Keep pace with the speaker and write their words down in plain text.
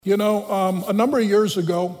A number of years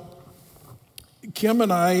ago, Kim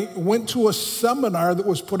and I went to a seminar that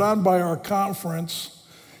was put on by our conference,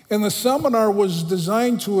 and the seminar was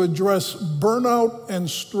designed to address burnout and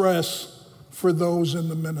stress for those in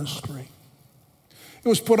the ministry. It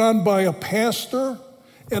was put on by a pastor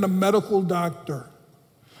and a medical doctor.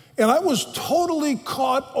 And I was totally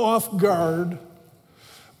caught off guard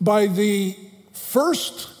by the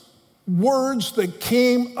first words that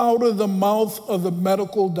came out of the mouth of the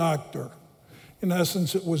medical doctor. In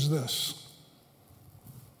essence, it was this.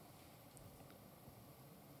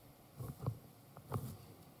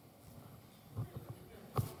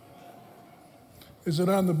 Is it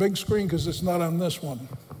on the big screen? Because it's not on this one.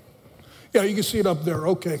 Yeah, you can see it up there.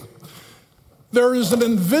 Okay. There is an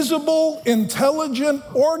invisible, intelligent,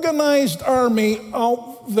 organized army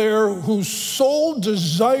out there whose sole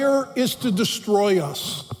desire is to destroy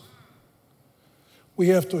us. We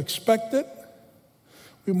have to expect it.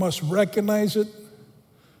 We must recognize it.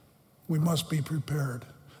 We must be prepared.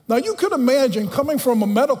 Now, you could imagine coming from a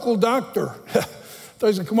medical doctor.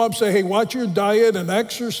 Doesn't come up and say, hey, watch your diet and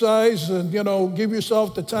exercise and, give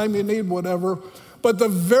yourself the time you need, whatever. But the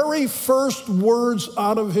very first words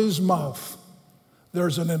out of his mouth,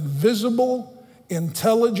 there's an invisible,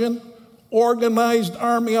 intelligent, organized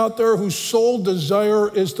army out there whose sole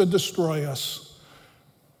desire is to destroy us.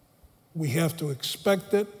 We have to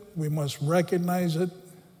expect it. We must recognize it.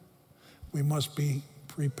 We must be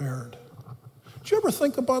prepared. Did you ever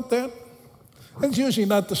think about that? It's usually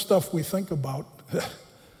not the stuff we think about.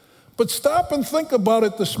 But stop and think about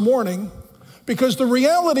it this morning, because the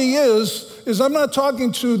reality is I'm not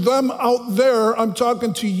talking to them out there. I'm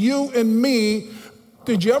talking to you and me.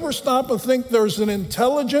 Did you ever stop and think there's an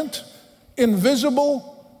intelligent,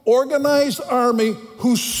 invisible, organized army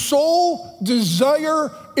whose sole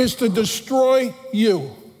desire is to destroy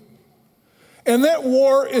you? And that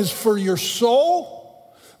war is for your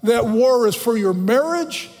soul. That war is for your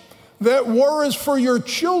marriage. That war is for your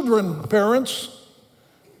children, parents.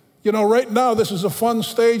 Right now, this is a fun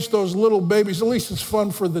stage, those little babies. At least it's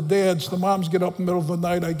fun for the dads. The moms get up in the middle of the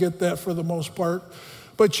night. I get that for the most part.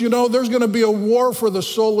 But there's going to be a war for the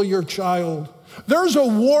soul of your child. There's a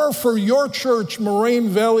war for your church, Moraine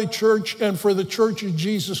Valley Church, and for the Church of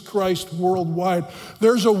Jesus Christ worldwide.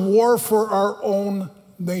 There's a war for our own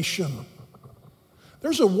nation.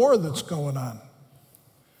 There's a war that's going on.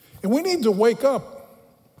 And we need to wake up.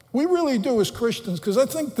 We really do as Christians, because I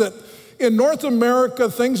think that in North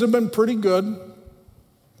America, things have been pretty good.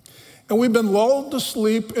 And we've been lulled to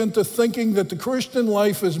sleep into thinking that the Christian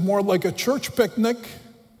life is more like a church picnic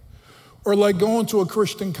or like going to a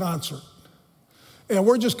Christian concert. And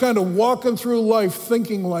we're just kind of walking through life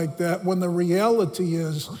thinking like that, when the reality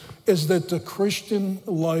is that the Christian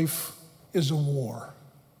life is a war.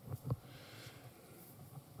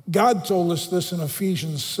 God told us this in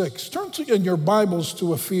Ephesians 6. Turn in your Bibles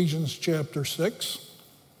to Ephesians chapter 6.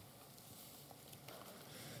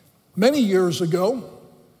 Many years ago,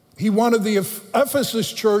 he wanted the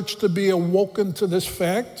Ephesus church to be awoken to this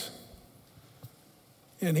fact,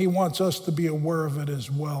 and he wants us to be aware of it as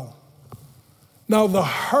well. Now, the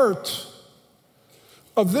heart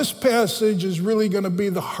of this passage is really going to be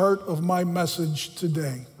the heart of my message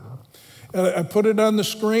today. And I put it on the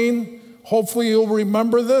screen. Hopefully you'll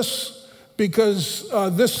remember this, because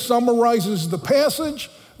this summarizes the passage.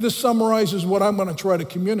 This summarizes what I'm going to try to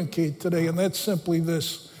communicate today, and that's simply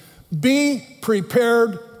this. Be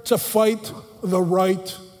prepared to fight the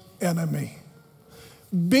right enemy.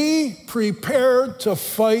 Be prepared to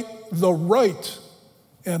fight the right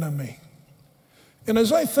enemy. And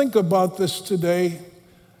as I think about this today,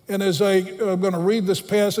 and as I'm going to read this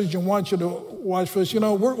passage and want you to watch this,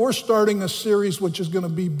 we're starting a series which is going to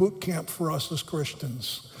be boot camp for us as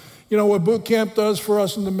Christians. What boot camp does for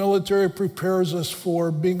us in the military, prepares us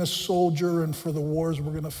for being a soldier and for the wars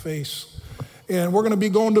we're going to face. And we're going to be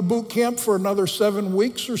going to boot camp for another 7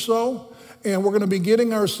 weeks or so, and we're going to be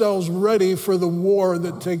getting ourselves ready for the war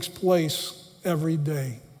that takes place every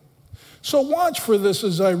day. So watch for this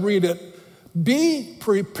as I read it. Be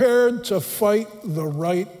prepared to fight the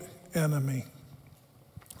right enemy.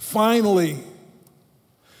 Finally,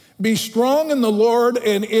 be strong in the Lord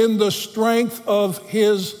and in the strength of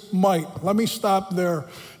his might. Let me stop there.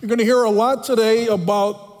 You're going to hear a lot today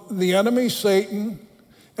about the enemy, Satan,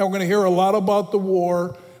 and we're going to hear a lot about the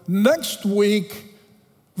war. Next week,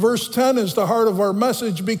 verse 10 is the heart of our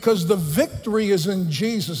message, because the victory is in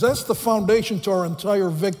Jesus. That's the foundation to our entire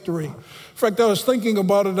victory. In fact, I was thinking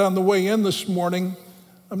about it on the way in this morning.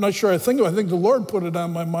 I'm not sure I think the Lord put it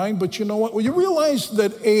on my mind, but you know what? Well, you realize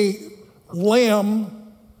that a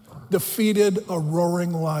lamb defeated a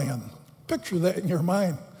roaring lion. Picture that in your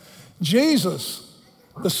mind. Jesus,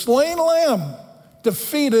 the slain lamb,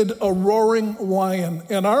 defeated a roaring lion.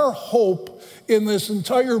 And our hope in this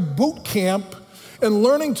entire boot camp and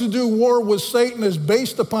learning to do war with Satan is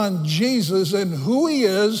based upon Jesus and who he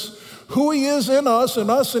is in us,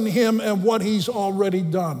 and us in him, and what he's already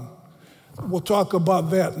done. We'll talk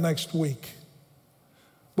about that next week.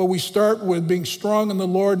 But we start with being strong in the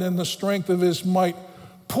Lord and in the strength of his might.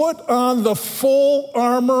 Put on the full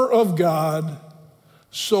armor of God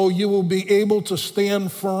so you will be able to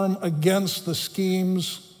stand firm against the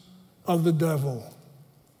schemes of the devil.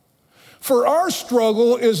 For our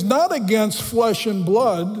struggle is not against flesh and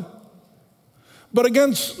blood, but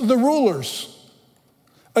against the rulers,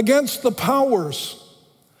 against the powers,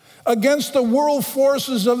 against the world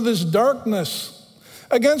forces of this darkness,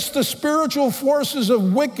 against the spiritual forces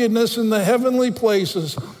of wickedness in the heavenly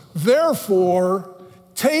places. Therefore,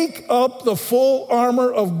 take up the full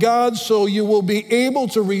armor of God so you will be able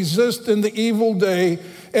to resist in the evil day,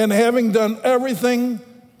 and having done everything,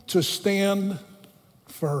 to stand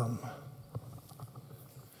firm.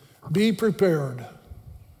 Be prepared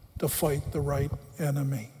to fight the right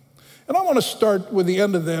enemy. And I want to start with the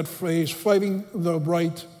end of that phrase, fighting the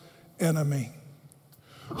right enemy.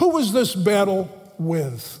 Who was this battle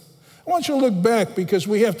with? I want you to look back because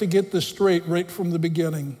we have to get this straight right from the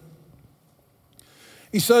beginning.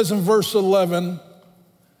 He says in verse 11,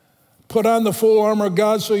 put on the full armor of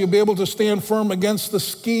God so you'll be able to stand firm against the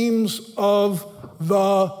schemes of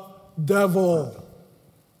the devil.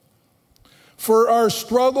 For our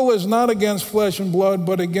struggle is not against flesh and blood,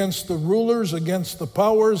 but against the rulers, against the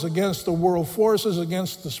powers, against the world forces,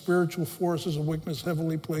 against the spiritual forces of wickedness,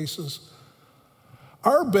 heavenly places.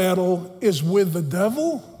 Our battle is with the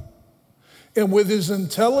devil and with his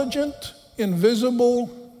intelligent,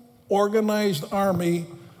 invisible, organized army,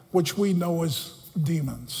 which we know as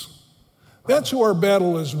demons. That's who our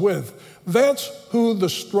battle is with. That's who the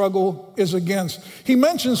struggle is against. He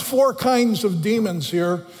mentions 4 kinds of demons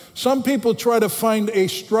here. Some people try to find a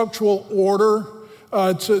structural order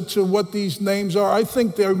to what these names are. I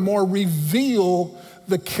think they more reveal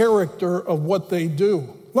the character of what they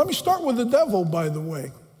do. Let me start with the devil, by the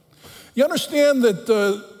way. You understand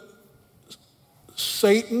that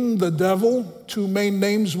Satan, the devil, 2 main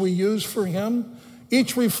names we use for him,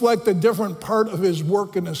 each reflect a different part of his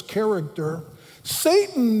work and his character.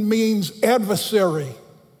 Satan means adversary.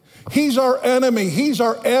 He's our enemy. He's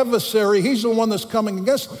our adversary. He's the one that's coming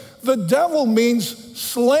against. The devil means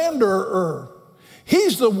slanderer.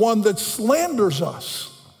 He's the one that slanders us.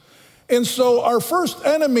 And so our first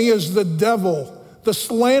enemy is the devil, the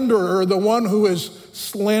slanderer, the one who is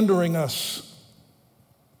slandering us.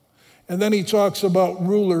 And then he talks about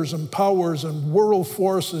rulers and powers and world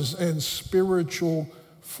forces and spiritual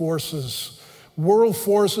forces. World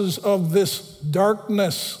forces of this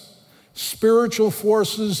darkness, spiritual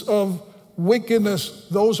forces of wickedness,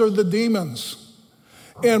 those are the demons.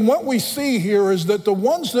 And what we see here is that the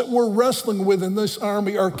ones that we're wrestling with in this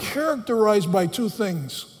army are characterized by 2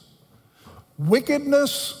 things: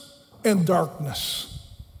 wickedness and darkness.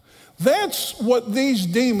 That's what these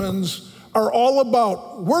demons are all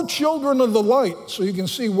about. We're children of the light, so you can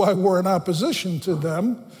see why we're in opposition to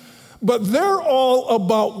them. But they're all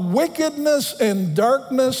about wickedness and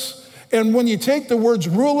darkness. And when you take the words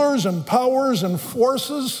rulers and powers and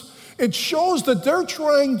forces, it shows that they're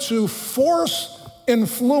trying to force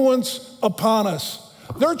influence upon us.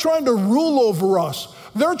 They're trying to rule over us.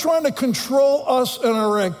 They're trying to control us and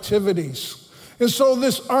our activities. And so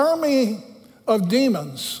this army of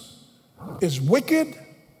demons is wicked.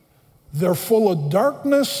 They're full of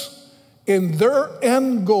darkness, and their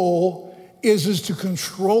end goal is to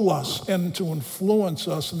control us and to influence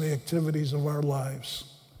us in the activities of our lives.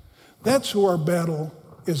 That's who our battle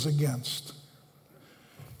is against.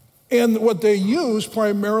 And what they use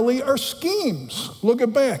primarily are schemes. Look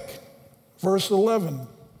it back, verse 11.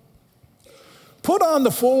 Put on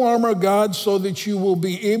the full armor of God so that you will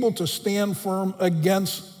be able to stand firm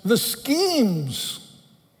against the schemes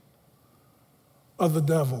of the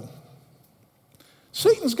devil.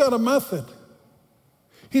 Satan's got a method.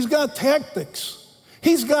 He's got tactics.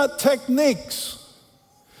 He's got techniques.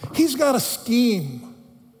 He's got a scheme,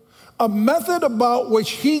 a method about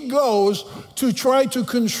which he goes to try to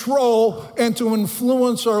control and to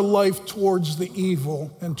influence our life towards the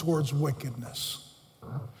evil and towards wickedness.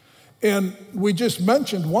 And we just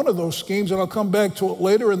mentioned one of those schemes, and I'll come back to it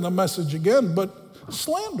later in the message again, but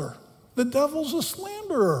slander. The devil's a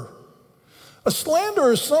slanderer. A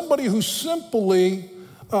slanderer is somebody who simply,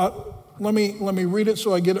 let me read it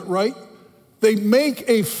so I get it right. They make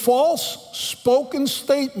a false spoken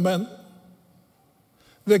statement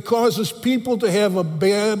that causes people to have a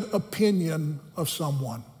bad opinion of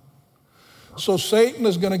someone. So Satan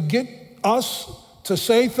is going to get us to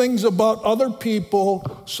say things about other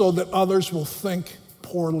people so that others will think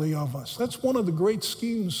poorly of us. That's one of the great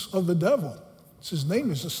schemes of the devil. His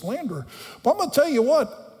name is a slanderer. But I'm going to tell you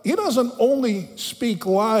what, he doesn't only speak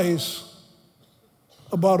lies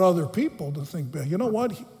about other people to think bad. You know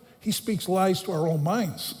what? He speaks lies to our own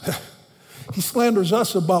minds. He slanders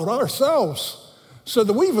us about ourselves so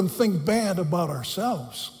that we even think bad about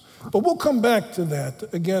ourselves. But we'll come back to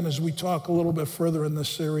that again as we talk a little bit further in this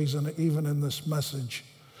series and even in this message.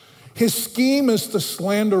 His scheme is to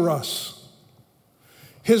slander us.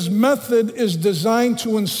 His method is designed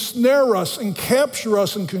to ensnare us and capture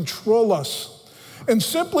us and control us. And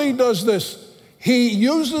simply he does this. He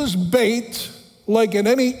uses bait like in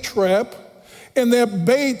any trap, and that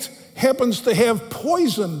bait happens to have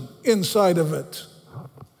poison inside of it.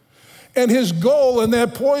 And his goal, and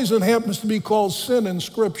that poison happens to be called sin in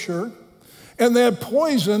Scripture, and that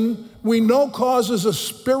poison we know causes a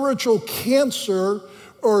spiritual cancer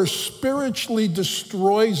or spiritually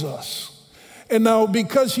destroys us. And now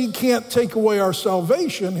because he can't take away our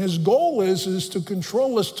salvation, his goal is to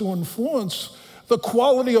control us, to influence the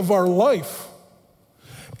quality of our life,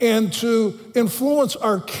 and to influence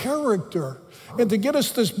our character, and to get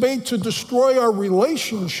us this bait to destroy our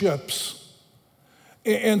relationships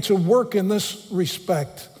and to work in this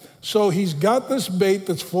respect. So he's got this bait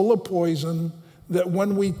that's full of poison that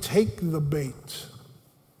when we take the bait,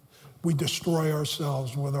 we destroy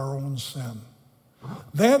ourselves with our own sin.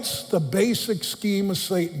 That's the basic scheme of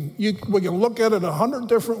Satan. We can look at it 100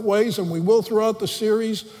 different ways, and we will throughout the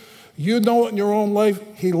series. You know it in your own life.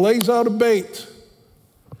 He lays out a bait.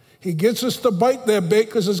 He gets us to bite that bait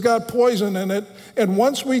because it's got poison in it. And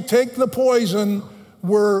once we take the poison,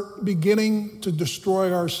 we're beginning to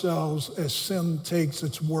destroy ourselves as sin takes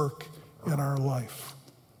its work in our life.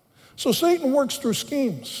 So Satan works through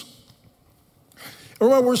schemes.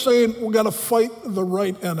 Remember, we're saying we've got to fight the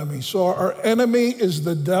right enemy. So our enemy is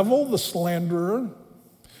the devil, the slanderer,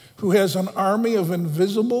 who has an army of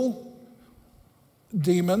invisible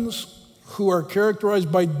demons who are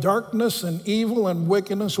characterized by darkness and evil and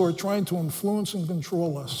wickedness, who are trying to influence and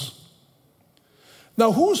control us.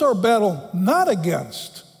 Now, who's our battle not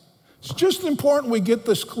against? It's just important we get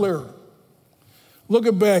this clear.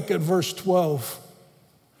 Look back at verse 12.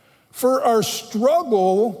 For our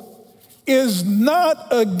struggle is not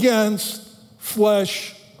against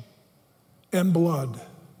flesh and blood.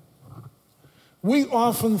 We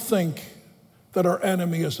often think that our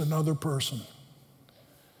enemy is another person.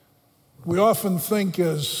 We often think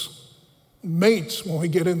as mates when we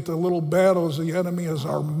get into little battles, the enemy is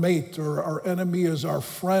our mate, or our enemy is our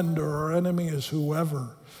friend, or our enemy is whoever.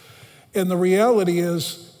 And the reality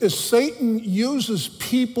is Satan uses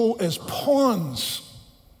people as pawns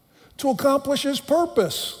to accomplish his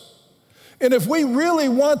purpose. And if we really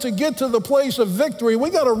want to get to the place of victory,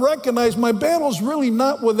 we got to recognize my battle's really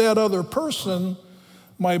not with that other person.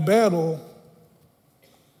 My battle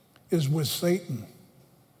is with Satan.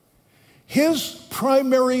 His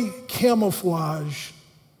primary camouflage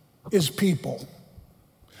is people.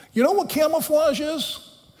 You know what camouflage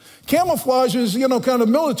is? Camouflage is, kind of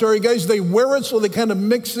military guys. They wear it so they kind of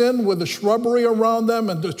mix in with the shrubbery around them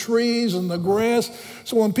and the trees and the grass.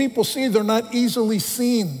 So when people see, they're not easily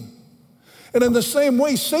seen. And in the same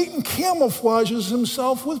way, Satan camouflages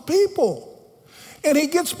himself with people. And he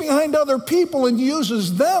gets behind other people and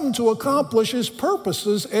uses them to accomplish his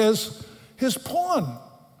purposes as his pawn.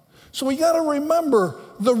 So we got to remember,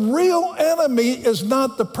 the real enemy is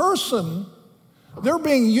not the person. They're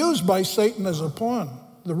being used by Satan as a pawn.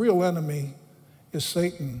 The real enemy is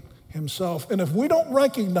Satan himself. And if we don't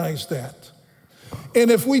recognize that, and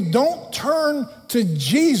if we don't turn to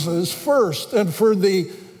Jesus first and for the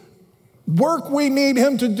work we need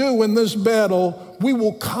him to do in this battle, we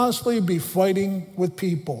will constantly be fighting with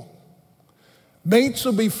people. Mates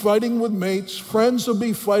will be fighting with mates, friends will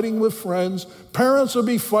be fighting with friends, parents will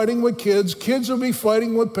be fighting with kids, kids will be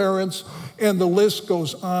fighting with parents, and the list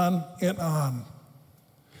goes on and on.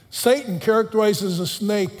 Satan characterizes a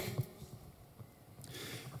snake.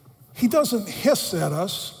 He doesn't hiss at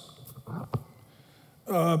us.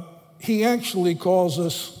 He actually calls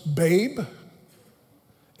us babe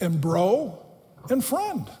and bro and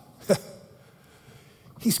friend.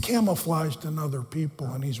 He's camouflaged in other people,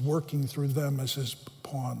 and he's working through them as his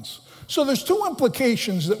pawns. So there's two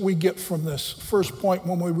implications that we get from this first point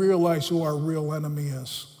when we realize who our real enemy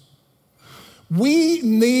is. We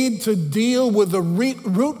need to deal with the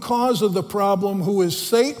root cause of the problem, who is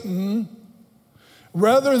Satan,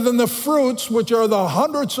 rather than the fruits, which are the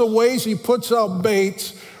hundreds of ways he puts out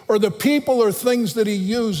baits, or the people or things that he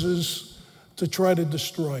uses to try to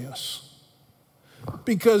destroy us.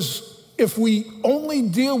 Because if we only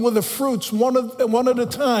deal with the fruits one at a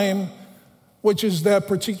time, which is that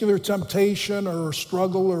particular temptation or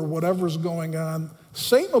struggle or whatever's going on,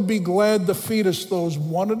 Satan will be glad to feed us those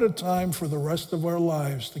one at a time for the rest of our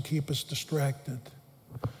lives to keep us distracted.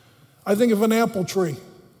 I think of an apple tree.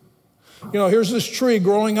 You know, here's this tree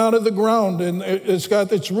growing out of the ground, and it's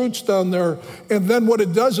got its roots down there. And then what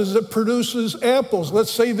it does is it produces apples.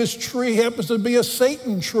 Let's say this tree happens to be a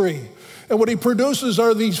Satan tree. And what he produces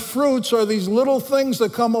are these fruits, are these little things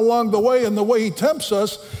that come along the way and the way he tempts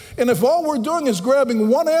us. And if all we're doing is grabbing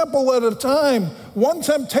one apple at a time, one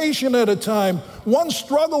temptation at a time, one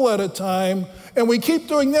struggle at a time, and we keep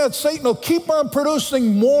doing that, Satan will keep on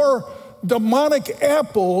producing more demonic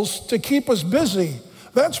apples to keep us busy.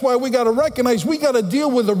 That's why we got to recognize we got to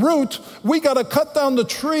deal with the root. We got to cut down the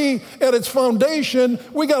tree at its foundation.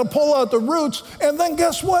 We got to pull out the roots. And then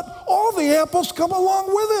guess what? All the apples come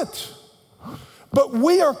along with it. But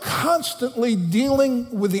we are constantly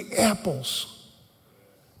dealing with the apples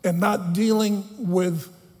and not dealing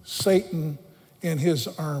with Satan and his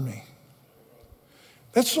army.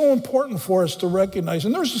 That's so important for us to recognize.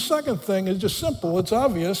 And there's a second thing. It's just simple. It's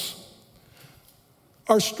obvious.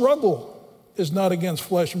 Our struggle is not against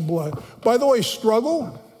flesh and blood. By the way,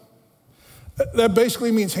 struggle, that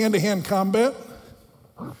basically means hand-to-hand combat.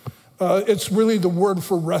 It's really the word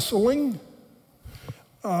for wrestling.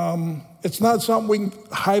 It's not something we can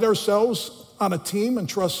hide ourselves on a team and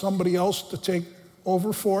trust somebody else to take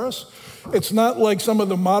over for us. It's not like some of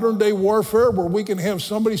the modern day warfare where we can have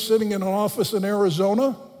somebody sitting in an office in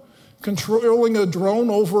Arizona controlling a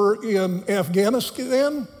drone over in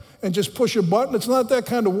Afghanistan and just push a button. It's not that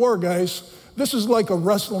kind of war, guys. This is like a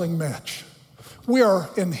wrestling match. We are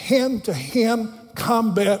in hand-to-hand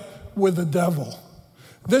combat with the devil.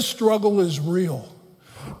 This struggle is real.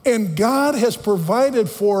 And God has provided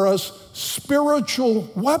for us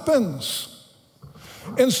spiritual weapons.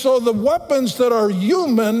 And so the weapons that are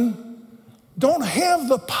human don't have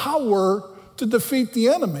the power to defeat the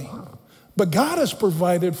enemy. But God has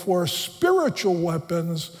provided for us spiritual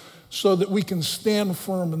weapons so that we can stand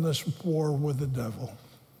firm in this war with the devil.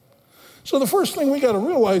 So the first thing we got to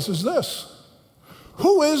realize is this.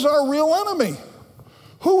 Who is our real enemy?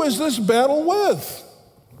 Who is this battle with?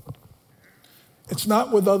 It's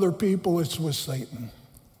not with other people, it's with Satan.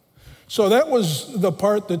 So that was the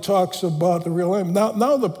part that talks about the real enemy.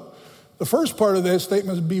 Now the first part of that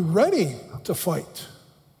statement is be ready to fight.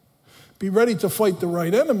 Be ready to fight the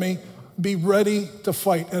right enemy. Be ready to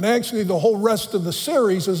fight. And actually the whole rest of the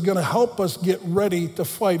series is going to help us get ready to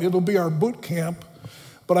fight. It'll be our boot camp,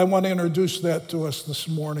 but I want to introduce that to us this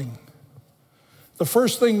morning. The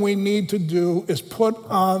first thing we need to do is put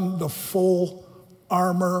on the full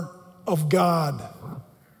armor of God,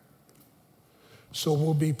 so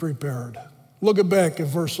we'll be prepared. Look back at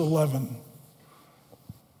verse 11.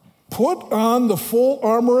 Put on the full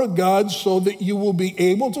armor of God so that you will be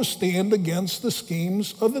able to stand against the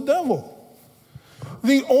schemes of the devil.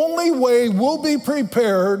 The only way we'll be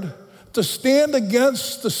prepared to stand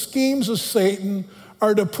against the schemes of Satan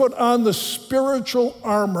are to put on the spiritual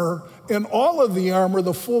armor and all of the armor,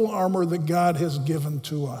 the full armor that God has given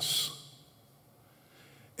to us.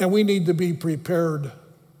 And we need to be prepared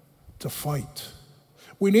to fight.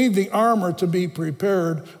 We need the armor to be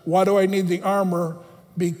prepared. Why do I need the armor?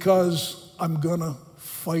 Because I'm going to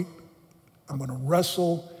fight. I'm going to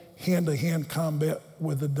wrestle hand-to-hand combat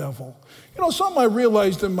with the devil. You know, something I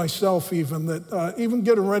realized in myself even, that even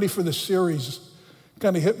getting ready for the series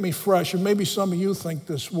kind of hit me fresh, and maybe some of you think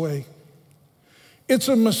this way. It's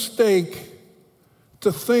a mistake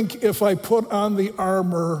to think if I put on the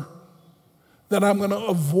armor that I'm going to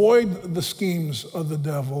avoid the schemes of the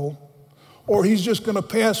devil, or he's just going to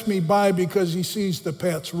pass me by because he sees the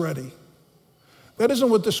Pat's ready. That isn't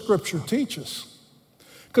what the scripture teaches.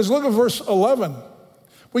 Because look at verse 11.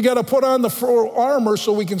 We got to put on the full armor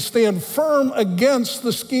so we can stand firm against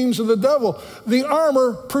the schemes of the devil. The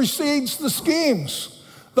armor precedes the schemes.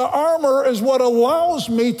 The armor is what allows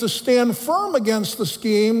me to stand firm against the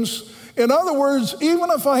schemes. In other words, even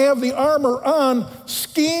if I have the armor on,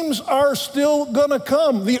 schemes are still going to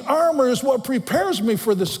come. The armor is what prepares me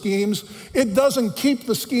for the schemes. It doesn't keep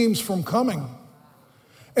the schemes from coming.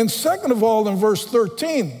 And second of all, in verse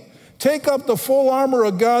 13, take up the full armor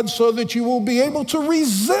of God so that you will be able to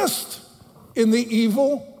resist in the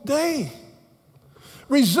evil day.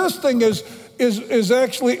 Resisting is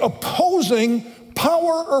actually opposing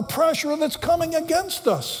power or pressure that's coming against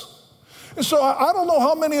us. And so I don't know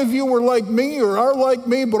how many of you were like me or are like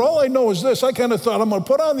me, but all I know is this. I kind of thought, I'm going to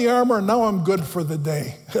put on the armor and now I'm good for the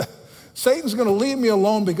day. Satan's going to leave me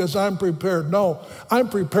alone because I'm prepared. No, I'm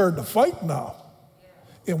prepared to fight now.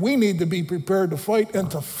 And we need to be prepared to fight,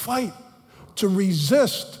 and to fight, to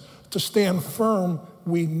resist, to stand firm.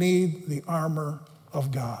 We need the armor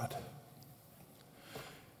of God.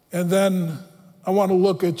 And then I want to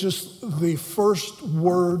look at just the first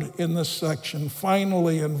word in this section,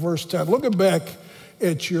 finally in verse 10. Look back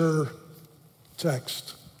at your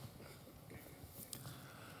text.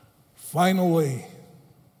 Finally.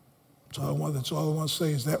 That's all I want to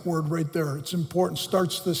say is that word right there. It's important.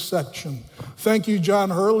 Starts this section. Thank you, John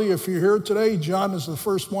Hurley, if you're here today. John is the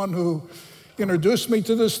first one who introduced me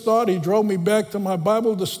to this thought. He drove me back to my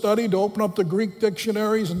Bible to study, to open up the Greek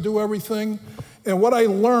dictionaries and do everything. And what I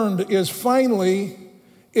learned is finally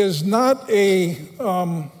is not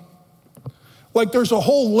like there's a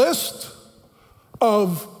whole list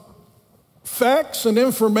of facts and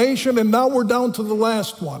information, and now we're down to the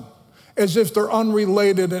last one, as if they're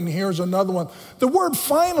unrelated, and here's another one. The word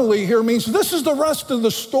finally here means this is the rest of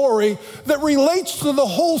the story that relates to the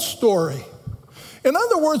whole story. In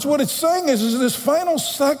other words, what it's saying is this final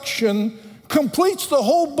section completes the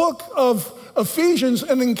whole book of Ephesians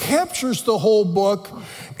and then captures the whole book,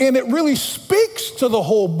 and it really speaks to the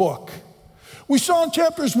whole book. We saw in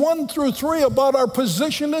chapters 1 through 3 about our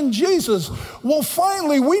position in Jesus. Well,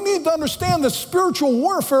 finally, we need to understand that spiritual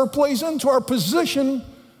warfare plays into our position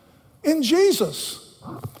in Jesus.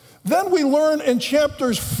 Then we learn in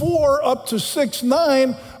chapters 4 up to 6,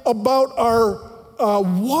 9 about our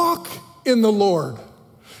walk in the Lord.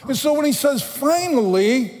 And so when he says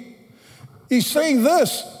finally, he's saying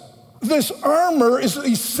this armor is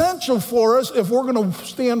essential for us if we're going to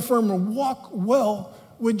stand firm and walk well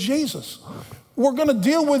with Jesus. We're going to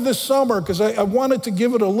deal with this summer because I wanted to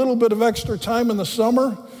give it a little bit of extra time in the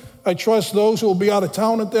summer. I trust those who will be out of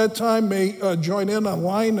town at that time may join in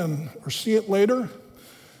online or see it later.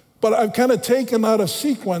 But I've kind of taken out of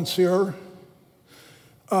sequence here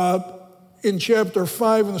in chapter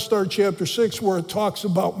 5 and the start of chapter 6 where it talks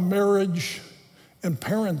about marriage and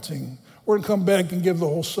parenting. We're going to come back and give the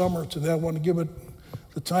whole summer to that. I want to give it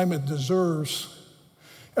the time it deserves.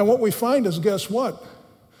 And what we find is, guess what?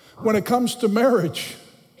 When it comes to marriage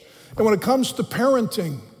and when it comes to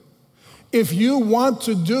parenting, if you want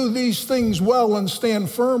to do these things well and stand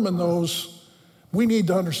firm in those, we need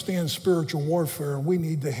to understand spiritual warfare. We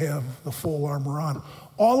need to have the full armor on.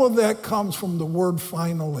 All of that comes from the word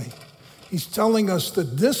finally. He's telling us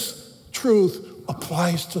that this truth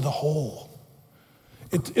applies to the whole.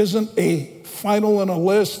 It isn't a final in a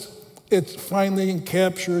list. It finally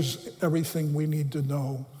captures everything we need to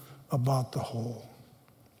know about the whole.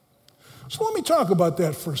 So let me talk about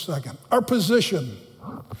that for a second. Our position.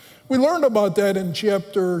 We learned about that in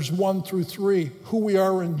chapters 1 through 3, who we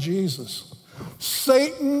are in Jesus.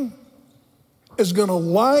 Satan is going to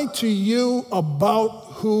lie to you about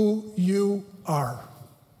who you are.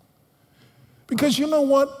 Because you know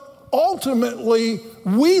what? Ultimately,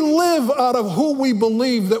 we live out of who we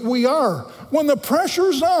believe that we are. When the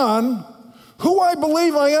pressure's on, who I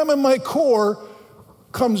believe I am in my core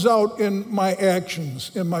comes out in my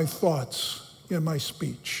actions, in my thoughts, in my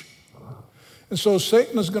speech. And so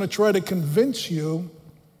Satan is going to try to convince you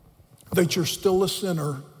that you're still a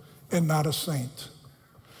sinner and not a saint.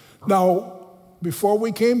 Now, before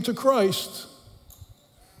we came to Christ,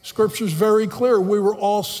 Scripture's very clear. We were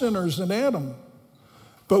all sinners in Adam.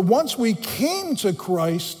 But once we came to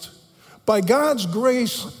Christ, by God's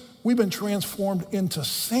grace, we've been transformed into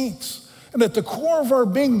saints. And at the core of our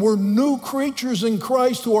being, we're new creatures in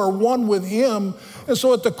Christ who are one with Him. And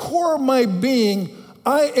so at the core of my being,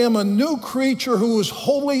 I am a new creature who is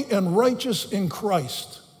holy and righteous in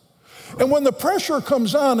Christ. And when the pressure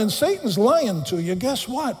comes on and Satan's lying to you, guess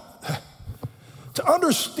what? To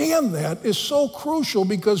understand that is so crucial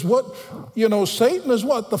because Satan is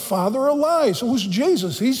what? The father of lies. Who's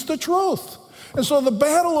Jesus? He's the truth. And so the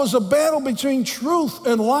battle is a battle between truth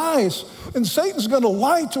and lies. And Satan's going to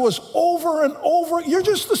lie to us over and over. You're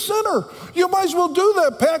just a sinner. You might as well do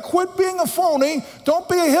that, Pat. Quit being a phony. Don't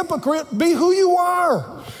be a hypocrite. Be who you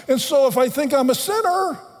are. And so if I think I'm a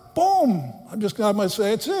sinner, boom, I might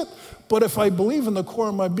say it's it. But if I believe in the core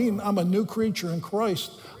of my being, I'm a new creature in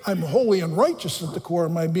Christ. I'm holy and righteous at the core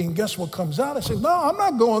of my being. Guess what comes out? I say, no, I'm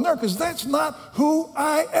not going there because that's not who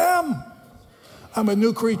I am. I'm a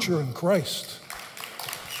new creature in Christ.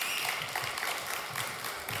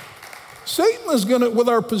 Satan is going to, with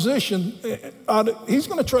our position, he's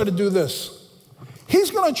going to try to do this. He's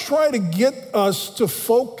going to try to get us to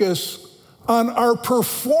focus on our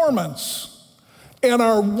performance and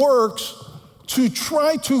our works to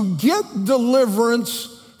try to get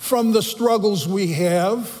deliverance from the struggles we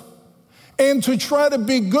have and to try to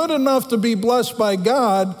be good enough to be blessed by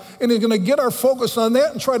God, and he's going to get our focus on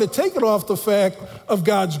that and try to take it off the fact of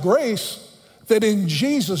God's grace that in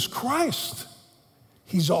Jesus Christ,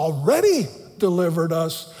 he's already delivered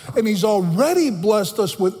us and he's already blessed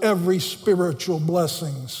us with every spiritual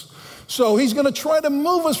blessings. So he's going to try to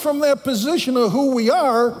move us from that position of who we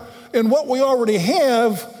are and what we already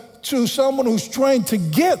have to someone who's trying to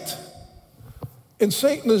get. And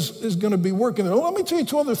Satan is going to be working there. Well, let me tell you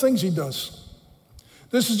two other things he does.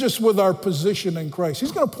 This is just with our position in Christ.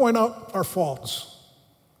 He's going to point out our faults.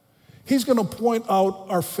 He's going to point out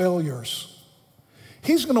our failures.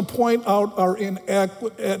 He's going to point out our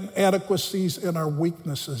inadequacies and our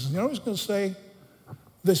weaknesses. You know, he's going to say,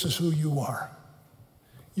 this is who you are.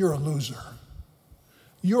 You're a loser.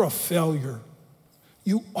 You're a failure.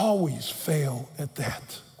 You always fail at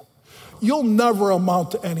that. You'll never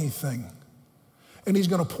amount to anything. And he's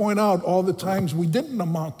going to point out all the times we didn't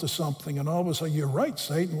amount to something, and all of a sudden, you're right,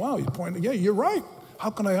 Satan. Wow, you pointed, yeah, you're right.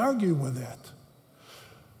 How can I argue with that?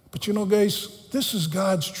 But you know, guys, this is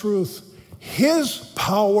God's truth. His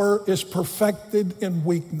power is perfected in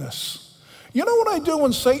weakness. You know what I do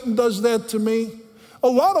when Satan does that to me? A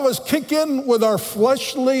lot of us kick in with our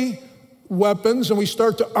fleshly weapons and we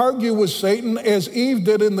start to argue with Satan as Eve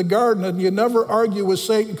did in the garden, and you never argue with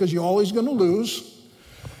Satan because you're always going to lose.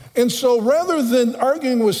 And so rather than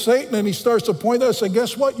arguing with Satan and he starts to point out, I say,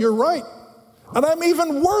 guess what? You're right. And I'm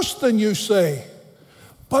even worse than you say.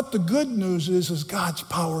 But the good news is God's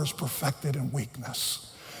power is perfected in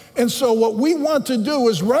weakness. And so what we want to do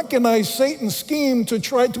is recognize Satan's scheme to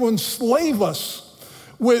try to enslave us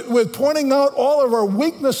with pointing out all of our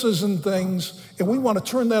weaknesses and things. And we want to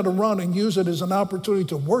turn that around and use it as an opportunity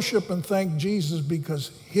to worship and thank Jesus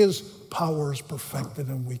because his power is perfected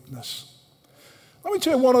in weakness. Let me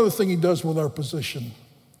tell you one other thing he does with our position.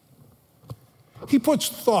 He puts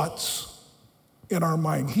thoughts in our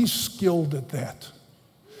mind. He's skilled at that.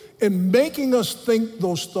 In making us think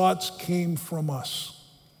those thoughts came from us.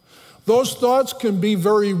 Those thoughts can be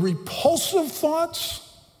very repulsive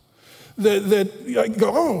thoughts that you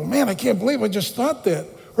go, oh man, I can't believe I just thought that.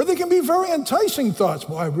 Or they can be very enticing thoughts.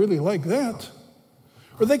 Well, I really like that.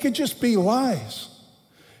 Or they could just be lies.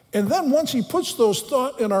 And then once he puts those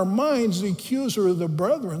thoughts in our minds, the accuser of the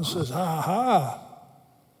brethren says, aha,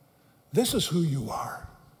 this is who you are.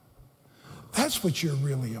 That's what you're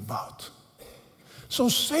really about. So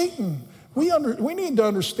Satan, we need to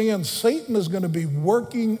understand Satan is going to be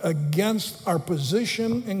working against our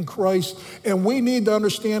position in Christ, and we need to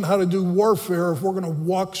understand how to do warfare if we're going to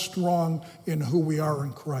walk strong in who we are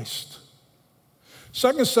in Christ.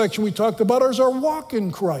 Second section we talked about is our walk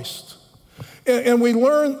in Christ. And we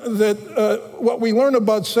learn that what we learn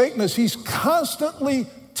about Satan is he's constantly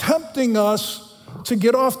tempting us to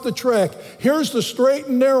get off the track. Here's the straight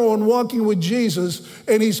and narrow in walking with Jesus,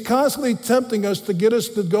 and he's constantly tempting us to get us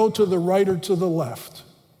to go to the right or to the left,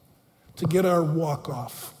 to get our walk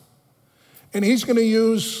off. And he's going to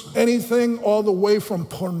use anything all the way from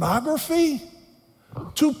pornography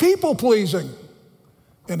to people-pleasing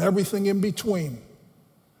and everything in between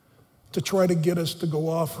to try to get us to go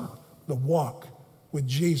off the walk with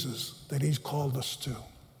Jesus that he's called us to.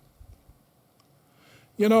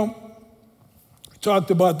 You know, we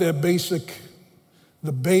talked about that basic,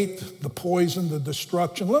 the bait, the poison, the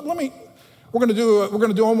destruction. We're going to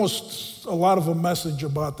do almost a lot of a message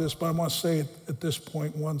about this, but I want to say it at this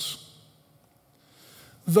point once.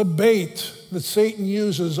 The bait that Satan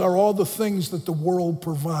uses are all the things that the world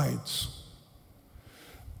provides.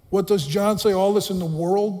 What does John say? All this in the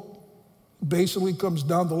world basically comes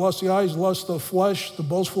down to lust of the eyes, lust of the flesh, the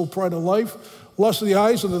boastful pride of life. Lust of the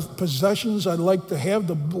eyes are the possessions I'd like to have.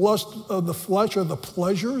 The lust of the flesh are the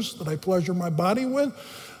pleasures that I pleasure my body with.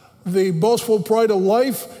 The boastful pride of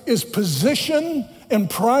life is position and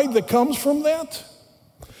pride that comes from that.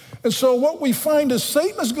 And so what we find is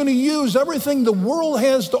Satan is going to use everything the world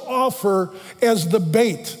has to offer as the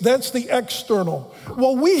bait. That's the external.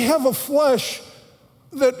 Well, we have a flesh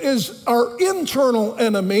that is our internal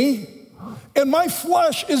enemy. And my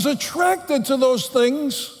flesh is attracted to those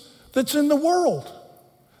things that's in the world,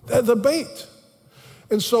 the bait.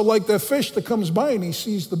 And so like that fish that comes by and he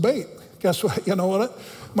sees the bait, guess what? You know what?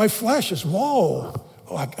 My flesh is, whoa,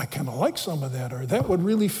 I kind of like some of that, or that would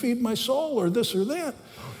really feed my soul, or this or that.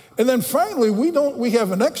 And then finally, we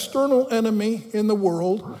have an external enemy in the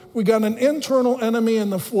world, we got an internal enemy in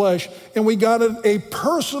the flesh, and we got a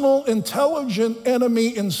personal, intelligent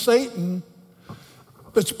enemy in Satan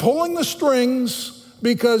that's pulling the strings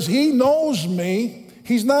because he knows me,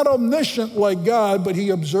 He's not omniscient like God, but he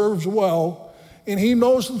observes well, and he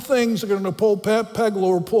knows the things that are going to pull Pat Pegler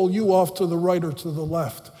or pull you off to the right or to the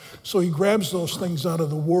left. So he grabs those things out of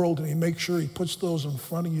the world and he makes sure he puts those in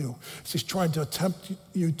front of you. So he's trying to tempt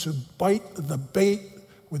you to bite the bait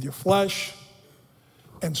with your flesh,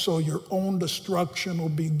 and so your own destruction will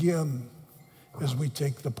begin as we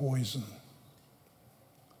take the poison.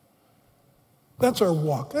 That's our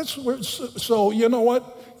walk. So you know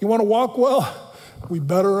what? You want to walk well? We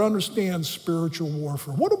better understand spiritual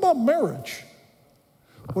warfare. What about marriage?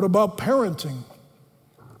 What about parenting?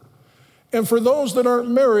 And for those that aren't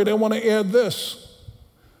married, I want to add this.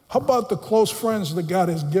 How about the close friends that God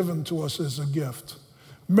has given to us as a gift?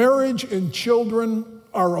 Marriage and children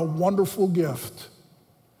are a wonderful gift.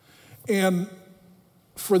 And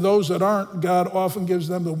for those that aren't, God often gives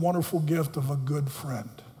them the wonderful gift of a good friend.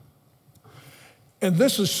 And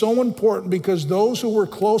this is so important because those who we're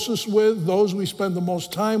closest with, those we spend the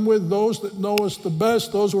most time with, those that know us the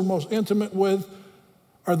best, those we're most intimate with,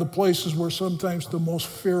 are the places where sometimes the most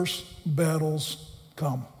fierce battles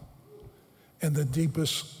come and the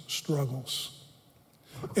deepest struggles.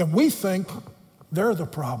 And we think they're the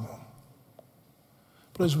problem.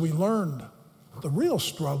 But as we learned, the real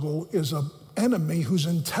struggle is an enemy who's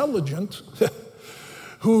intelligent,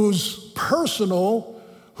 who's personal,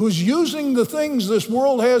 who's using the things this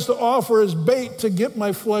world has to offer as bait to get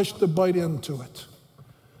my flesh to bite into it.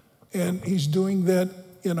 And he's doing that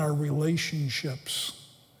in our relationships,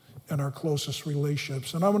 in our closest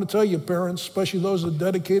relationships. And I'm going to tell you, parents, especially those that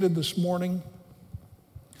dedicated this morning,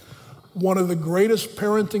 one of the greatest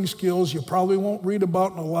parenting skills you probably won't read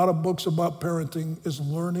about in a lot of books about parenting is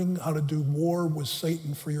learning how to do war with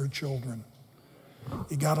Satan for your children.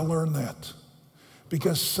 You got to learn that.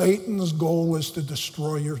 Because Satan's goal is to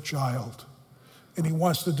destroy your child. And he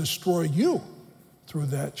wants to destroy you through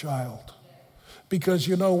that child. Because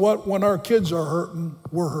you know what? When our kids are hurting,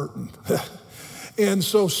 we're hurting. And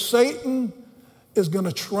so Satan is going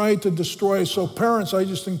to try to destroy us. So parents, I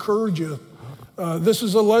just encourage you. This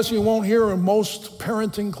is a lesson you won't hear in most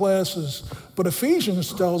parenting classes. But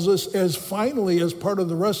Ephesians tells us, as part of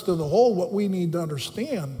the rest of the whole, what we need to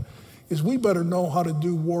understand is we better know how to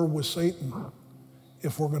do war with Satan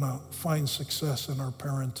if we're going to find success in our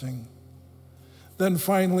parenting. Then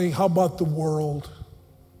finally, how about the world?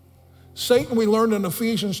 Satan, we learned in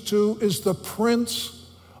Ephesians 2, is the prince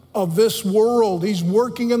of this world. He's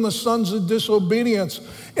working in the sons of disobedience.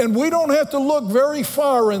 And we don't have to look very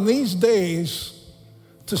far in these days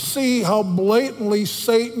to see how blatantly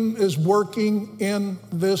Satan is working in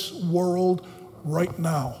this world right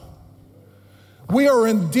now. We are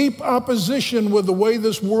in deep opposition with the way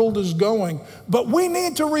this world is going. But we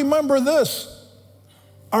need to remember this.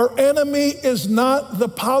 Our enemy is not the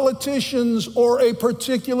politicians or a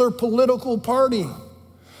particular political party.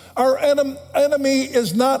 Our enemy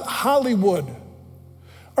is not Hollywood.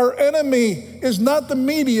 Our enemy is not the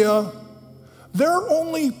media. They're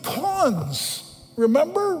only pawns.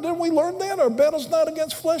 Remember? Didn't we learn that? Our battle's not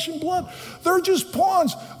against flesh and blood. They're just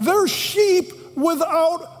pawns. They're sheep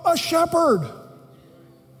without a shepherd.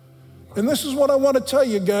 And this is what I want to tell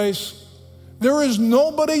you guys. There is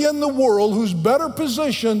nobody in the world who's better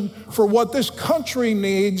positioned for what this country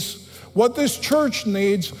needs, what this church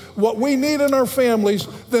needs, what we need in our families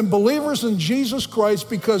than believers in Jesus Christ,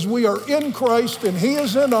 because we are in Christ and he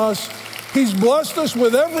is in us. He's blessed us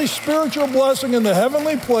with every spiritual blessing in the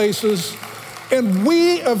heavenly places, and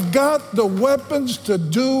we have got the weapons to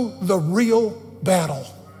do the real battle.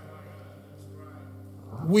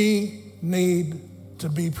 We need to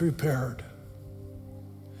be prepared.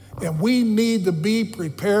 And we need to be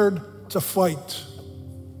prepared to fight.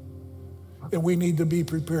 And we need to be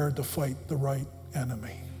prepared to fight the right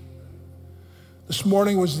enemy. This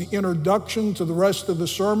morning was the introduction to the rest of the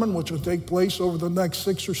sermon, which will take place over the next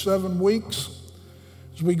 6 or 7 weeks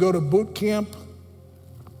as we go to boot camp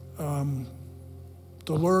to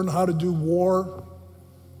learn how to do war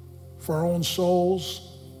for our own souls,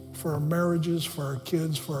 for our marriages, for our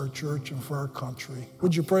kids, for our church, and for our country.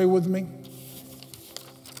 Would you pray with me?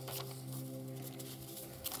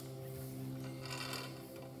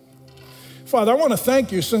 Father, I want to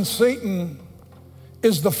thank you, since Satan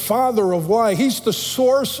is the father of lie. He's the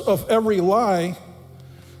source of every lie.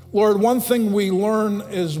 Lord, one thing we learn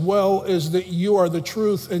as well is that you are the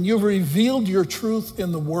truth, and you've revealed your truth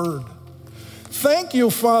in the Word. Thank you,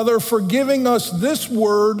 Father, for giving us this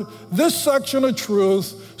word, this section of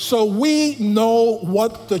truth, so we know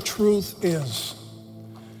what the truth is.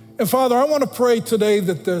 And Father, I want to pray today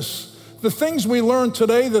that the things we learn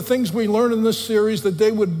today, the things we learn in this series, that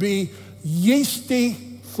they would be yeasty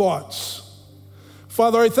thoughts.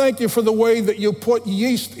 Father, I thank you for the way that you put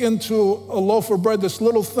yeast into a loaf of bread, this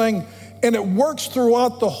little thing, and it works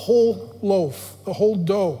throughout the whole loaf, the whole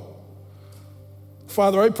dough.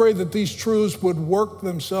 Father, I pray that these truths would work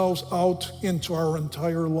themselves out into our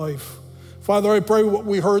entire life. Father, I pray what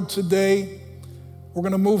we heard today, we're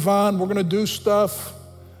going to move on, we're going to do stuff.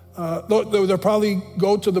 They'll probably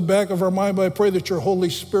go to the back of our mind, but I pray that your Holy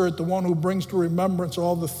Spirit, the one who brings to remembrance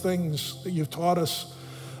all the things that you've taught us,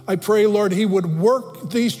 I pray, Lord, he would work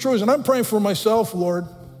these truths. And I'm praying for myself, Lord.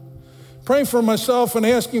 Praying for myself and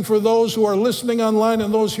asking for those who are listening online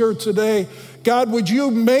and those here today. God, would you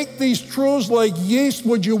make these truths like yeast?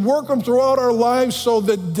 Would you work them throughout our lives so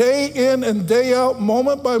that day in and day out,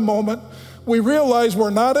 moment by moment, we realize we're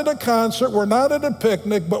not at a concert, we're not at a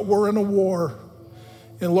picnic, but we're in a war.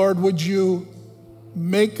 And Lord, would you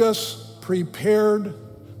make us prepared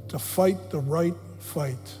to fight the right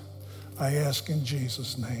fight? I ask in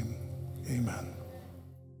Jesus' name, amen.